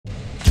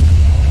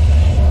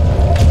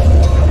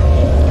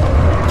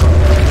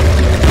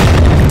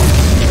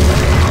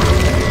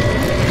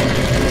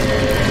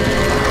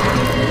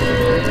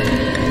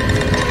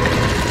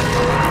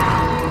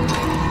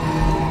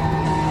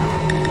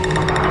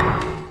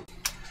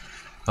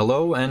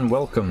Hello and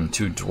welcome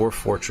to Dwarf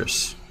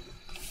Fortress.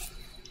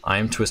 I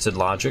am Twisted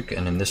Logic,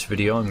 and in this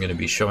video I'm going to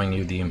be showing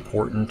you the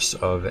importance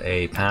of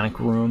a panic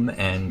room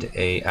and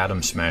a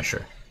atom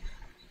smasher.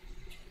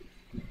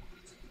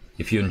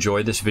 If you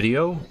enjoyed this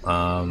video,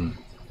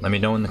 let me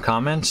know in the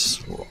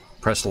comments.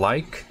 Press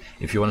like.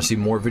 If you want to see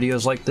more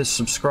videos like this,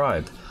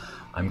 subscribe.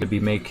 I'm going to be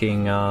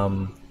making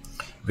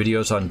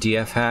videos on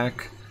DF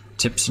hack,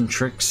 tips and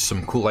tricks,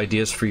 some cool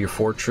ideas for your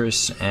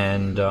fortress,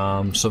 and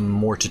some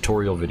more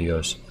tutorial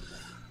videos.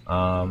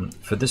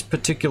 For this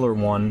particular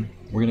one,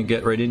 we're going to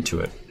get right into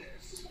it.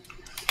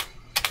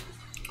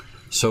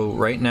 So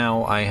right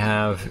now I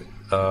have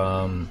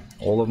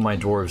all of my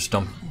dwarves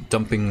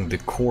dumping the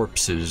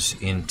corpses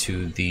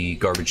into the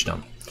garbage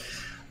dump.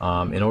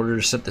 In order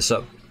to set this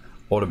up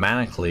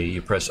automatically,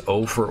 you press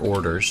O for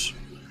orders,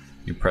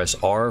 you press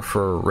R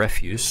for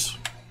refuse,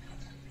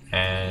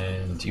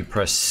 and you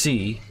press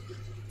C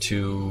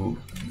to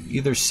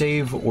either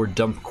save or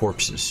dump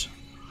corpses.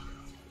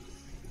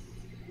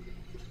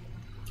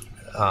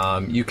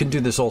 You can do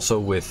this also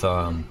with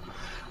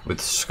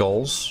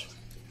skulls,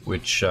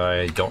 which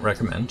I don't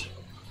recommend.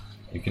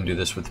 You can do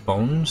this with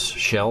bones,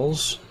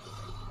 shells,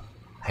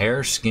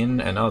 hair,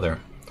 skin, and other.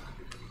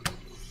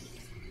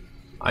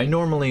 I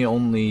normally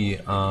only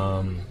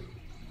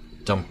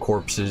dump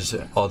corpses,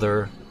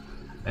 other,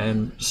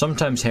 and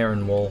sometimes hair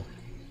and wool,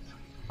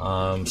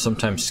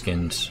 sometimes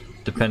skins,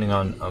 depending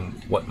on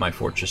what my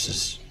fortress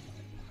is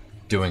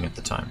doing at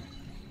the time.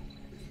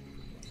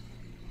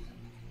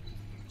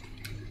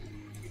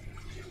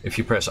 If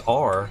you press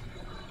R,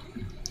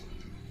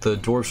 the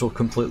dwarves will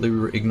completely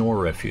ignore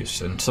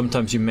refuse, and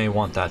sometimes you may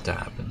want that to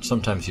happen,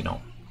 sometimes you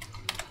don't.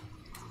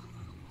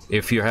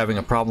 If you're having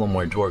a problem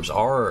where dwarves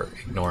are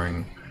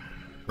ignoring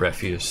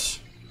refuse,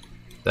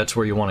 that's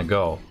where you want to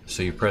go.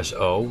 So you press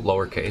O,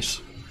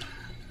 lowercase,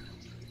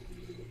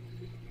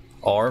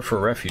 R for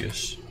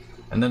refuse,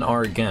 and then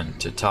R again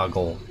to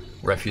toggle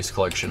refuse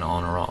collection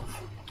on or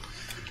off.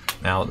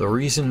 Now, the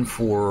reason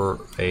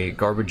for a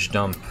garbage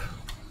dump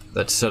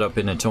that's set up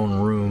in its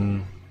own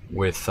room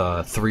with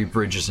 3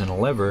 bridges and a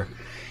lever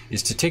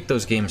is to take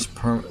those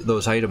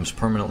items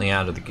permanently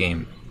out of the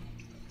game.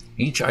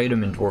 Each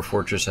item in Dwarf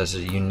Fortress has a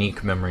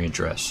unique memory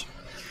address.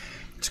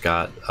 It's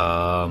got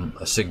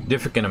a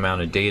significant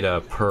amount of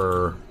data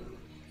per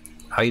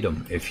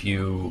item. If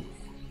you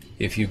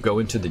go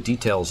into the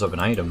details of an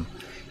item,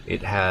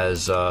 it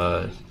has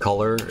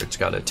color, it's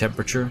got a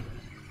temperature,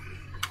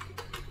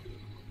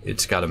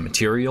 it's got a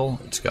material,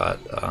 it's got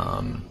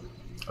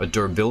a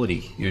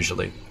durability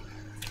usually.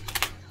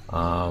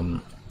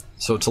 So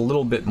it's a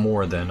little bit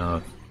more than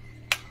a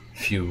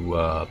few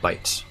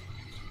bytes.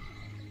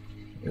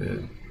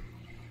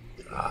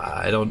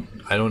 I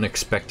don't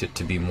expect it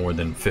to be more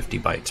than 50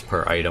 bytes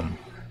per item,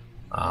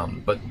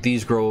 but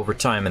these grow over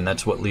time, and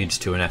that's what leads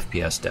to an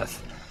FPS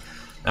death.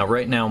 Now,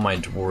 right now, my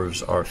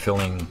dwarves are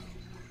filling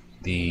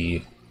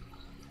the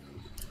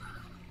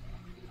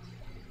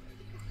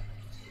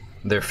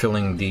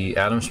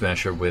atom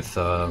smasher with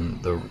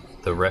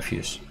the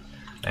refuse,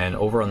 and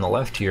over on the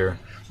left here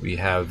we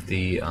have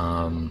the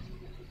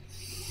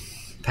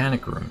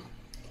panic room.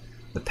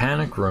 The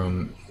panic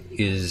room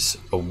is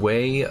a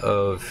way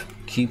of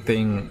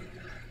keeping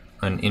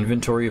an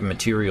inventory of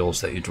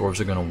materials that your dwarves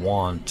are going to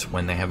want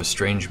when they have a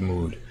strange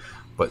mood,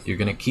 but you're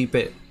going to keep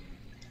it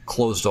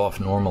closed off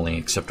normally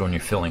except when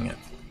you're filling it.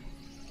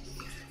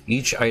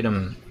 Each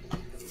item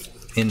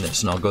in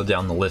this, and I'll go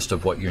down the list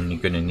of what you're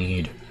going to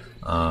need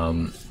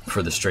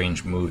for the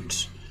strange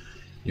moods.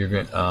 You're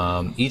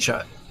going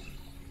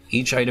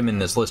each item in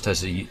this list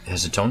has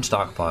its own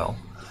stockpile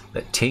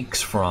that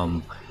takes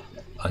from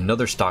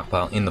another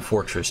stockpile in the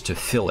fortress to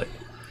fill it.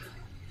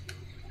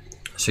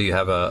 So you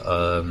have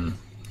a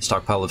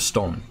stockpile of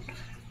stone,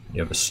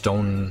 you have a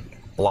stone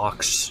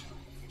blocks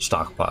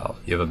stockpile,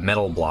 you have a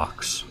metal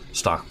blocks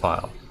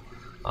stockpile,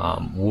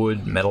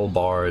 wood, metal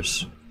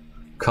bars,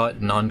 cut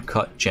and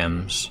uncut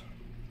gems,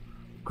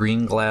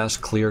 green glass,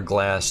 clear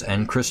glass,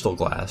 and crystal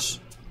glass,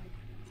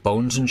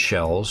 bones and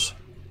shells,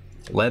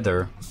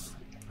 leather,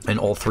 and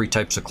all 3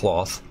 types of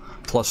cloth,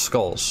 plus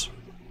skulls.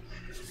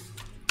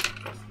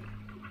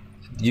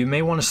 You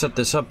may want to set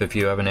this up if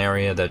you have an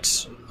area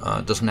that's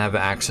doesn't have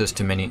access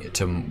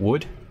to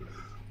wood,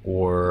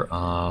 or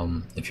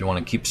if you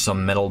want to keep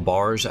some metal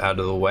bars out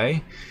of the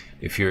way,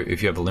 if you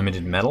have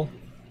limited metal.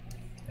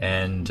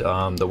 And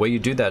the way you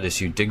do that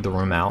is you dig the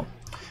room out,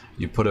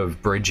 you put a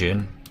bridge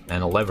in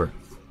and a lever,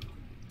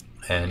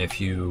 and if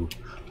you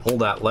pull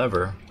that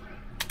lever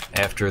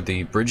after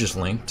the bridge is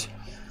linked,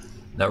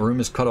 that room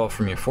is cut off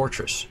from your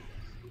fortress.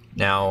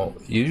 Now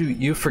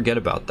you forget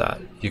about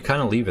that, you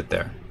kind of leave it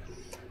there,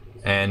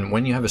 and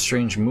when you have a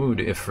strange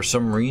mood, if for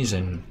some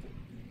reason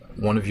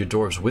one of your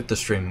dwarves with the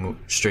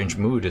strange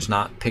mood is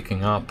not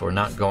picking up or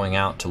not going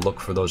out to look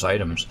for those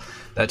items,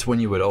 that's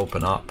when you would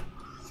open up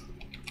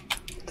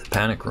the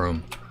panic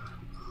room,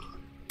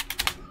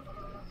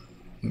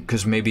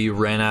 because maybe you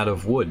ran out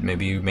of wood,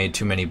 maybe you made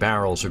too many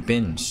barrels or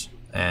bins,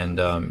 and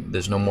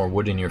there's no more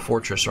wood in your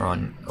fortress, or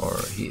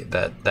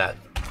that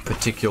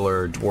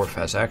particular dwarf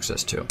has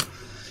access to.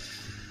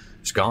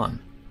 it's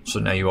gone. So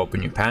now you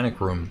open your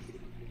panic room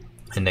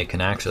and they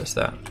can access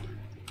that.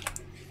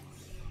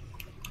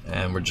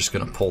 And we're just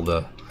going to pull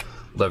the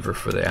lever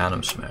for the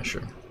Atom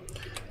Smasher.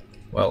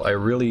 Well, I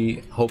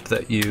really hope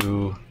that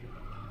you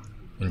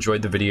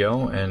enjoyed the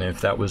video, and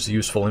if that was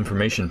useful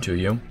information to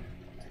you,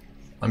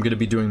 I'm going to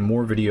be doing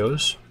more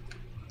videos.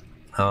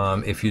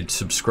 If you'd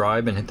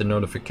subscribe and hit the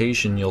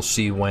notification, you'll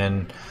see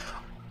when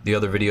the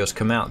other videos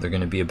come out. They're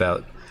going to be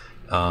about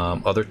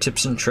other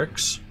tips and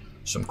tricks,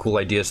 some cool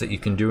ideas that you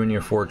can do in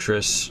your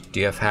fortress,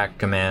 DF hack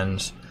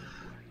commands,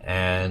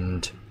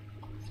 and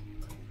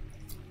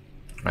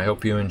I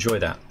hope you enjoy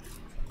that.